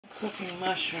cooking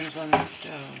mushrooms on the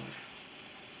stove.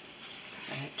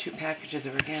 I had 2 packages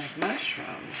of organic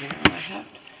mushrooms, you know. I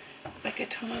have to, like I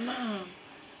told my mom,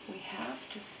 we have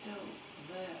to still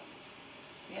live.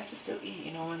 We have to still eat.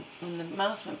 You know, when the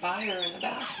mouse went by her in the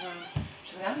bathroom,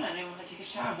 she's like, I'm not even going to take a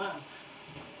shower, Mom.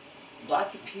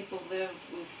 Lots of people live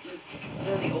with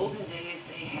in the olden days,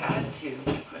 they had to.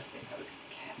 Of course, they probably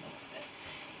could cats, but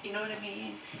you know what I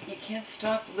mean? You can't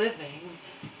stop living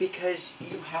because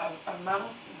you have a mouse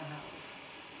in the house.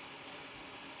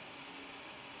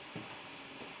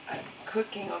 I'm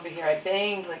cooking over here. I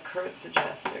banged like Kurt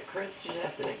suggested. Kurt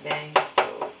suggested I bang the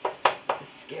stove to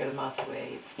scare the mouse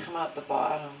away. It's come out the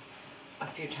bottom a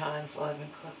few times while I've been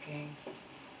cooking.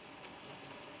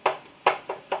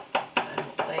 I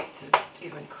don't like to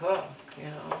even cook, you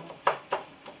know.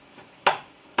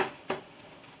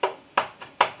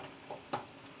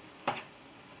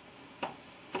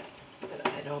 But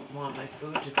I don't want my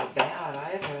food to go bad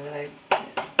either, that I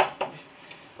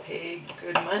paid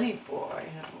good money for,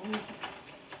 you know.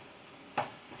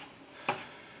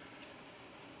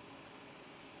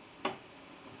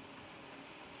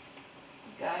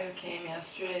 The guy who came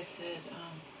yesterday said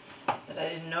that I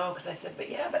didn't know, because I said, but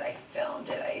I filmed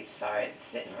it. I saw it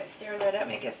sitting right, staring right at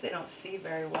me. I guess they don't see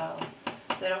very well.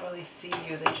 They don't really see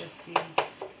you. They just see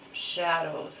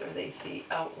shadows, or they see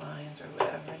outlines or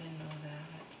whatever. I didn't know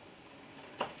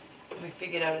that. And we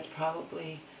figured out it's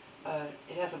probably,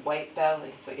 it has a white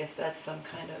belly, so I guess that's some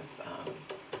kind of,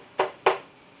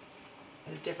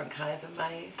 there's different kinds of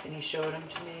mice, and he showed them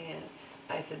to me, and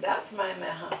I said, that's my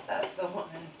mouse, that's the one.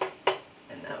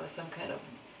 And that was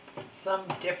some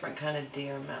different kind of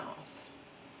deer mouse.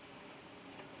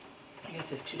 I guess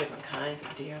there's 2 different kinds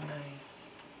of deer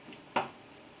mice.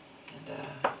 And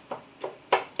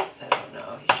I don't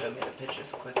know, he showed me the pictures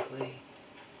quickly.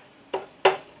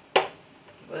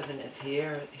 He wasn't as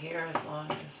here as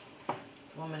long as the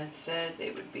woman had said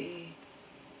they would be.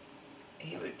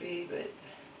 He would be, but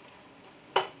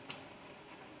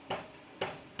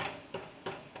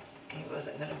he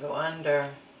wasn't going to go under.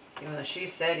 Even though she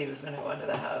said he was going to go under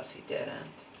the house, he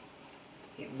didn't.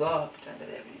 He looked under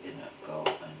there, but he did not go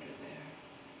under there.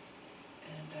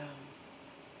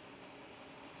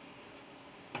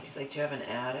 And he's like, do you have an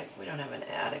attic? We don't have an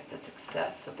attic that's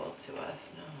accessible to us,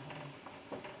 no.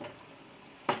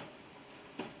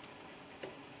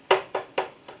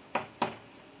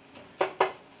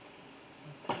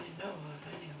 Not that I know of,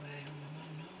 anyway. My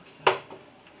mom knows of.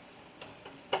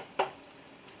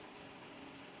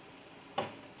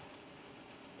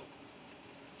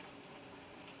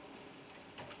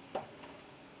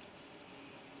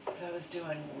 So I was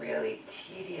doing really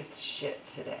tedious shit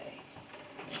today.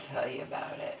 Let me tell you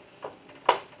about it.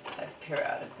 I've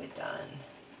periodically done.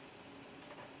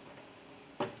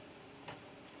 I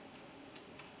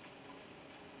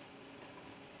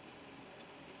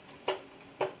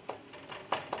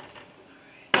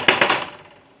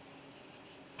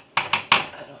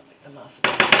don't think the mouse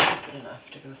will be stupid enough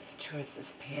to go towards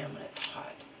this pan when it's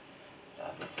hot. But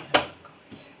obviously I'm not going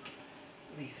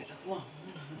to leave it alone.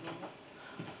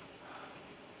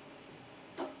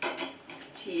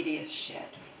 Tedious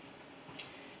shit.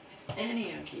 If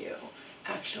any of you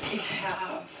actually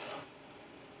have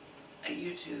a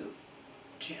YouTube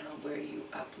channel where you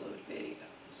upload videos,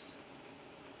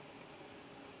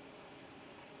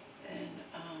 then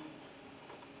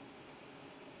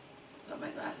put my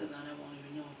glasses on, I won't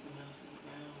even know if the mouse is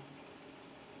around.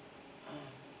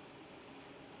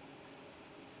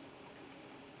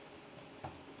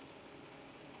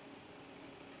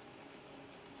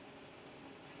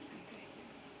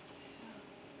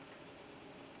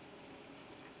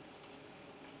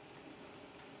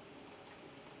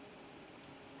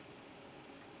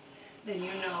 Then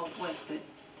you know what the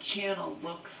channel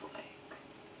looks like.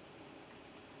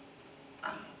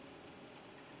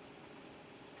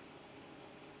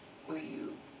 Where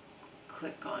you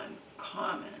click on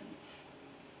comments,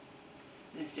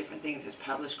 there's different things. There's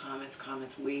published comments,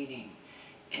 comments waiting,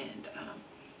 and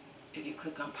if you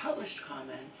click on published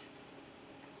comments,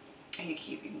 and if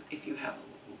you have,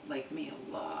 like me,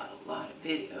 a lot of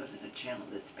videos in a channel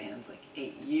that spans like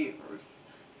 8 years,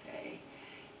 okay,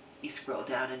 you scroll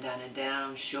down and down and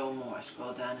down, show more,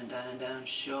 scroll down and down and down,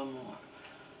 show more.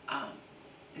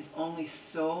 There's only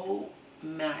so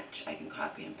much I can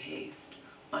copy and paste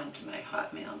onto my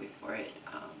Hotmail before it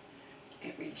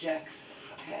rejects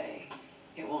it, okay?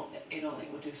 It only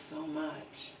will do so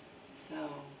much.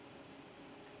 So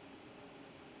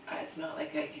it's not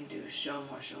like I can do show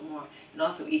more. And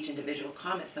also each individual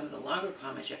comment, some of the longer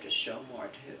comments you have to show more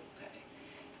too, okay?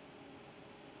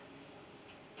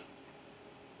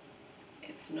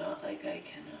 It's not like I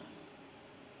can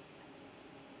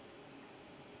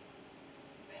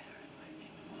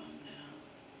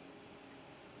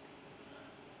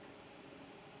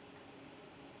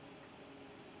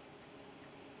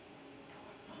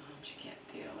She can't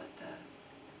deal with this.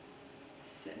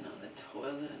 Sitting on the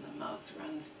toilet and the mouse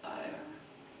runs by her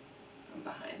from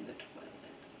behind the toilet.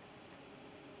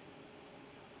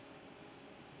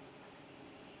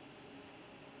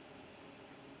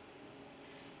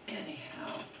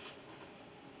 Anyhow,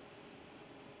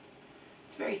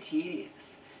 it's very tedious.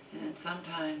 And then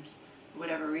sometimes, for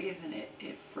whatever reason,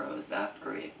 it froze up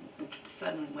or it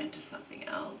suddenly went to something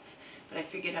else. But I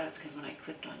figured out it's because when I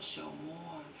clicked on show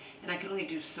more, and I can only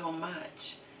do so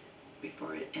much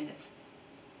before it, and it's,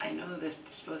 I know there's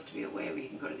supposed to be a way where you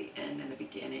can go to the end and the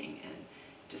beginning and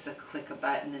just click a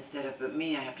button instead of, but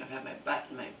me, I have to have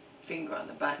my finger on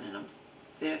the button, and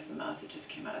there's the mouse that just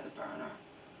came out of the burner.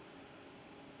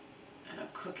 And I'm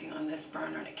cooking on this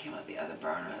burner and it came out the other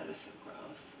burner. That is so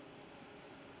gross.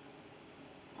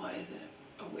 Why is it?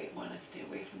 Oh wait, want to stay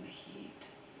away from the heat.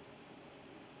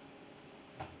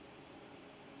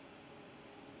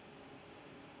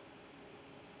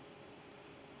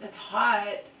 That's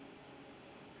hot.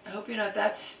 I hope you're not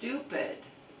that stupid.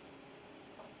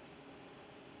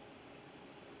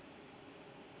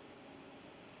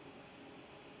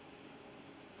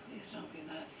 Please don't be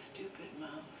that stupid,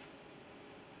 mouse.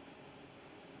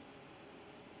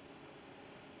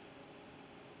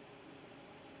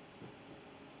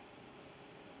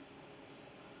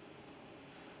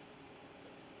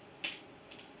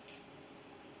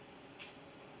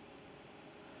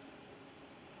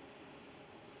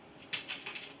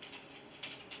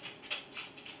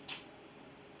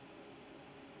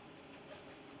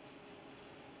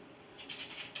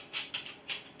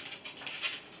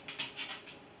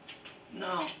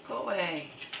 No, go away.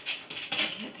 I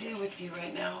can't deal with you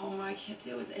right now, Homer. I can't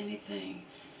deal with anything.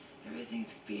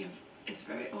 It's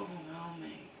very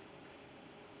overwhelming.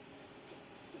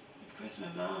 Of course,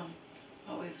 my mom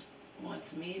always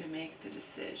wants me to make the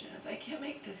decisions. I can't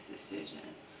make this decision.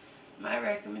 My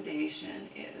recommendation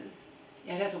is,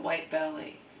 yeah, it has a white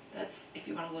belly. That's, if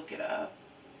you want to look it up.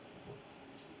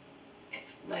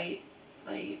 It's light,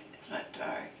 it's not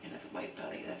dark, and it's a white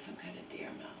belly. That's some kind of deer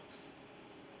mouse.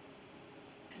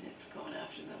 And it's going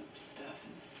after the stuff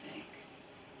in the sink.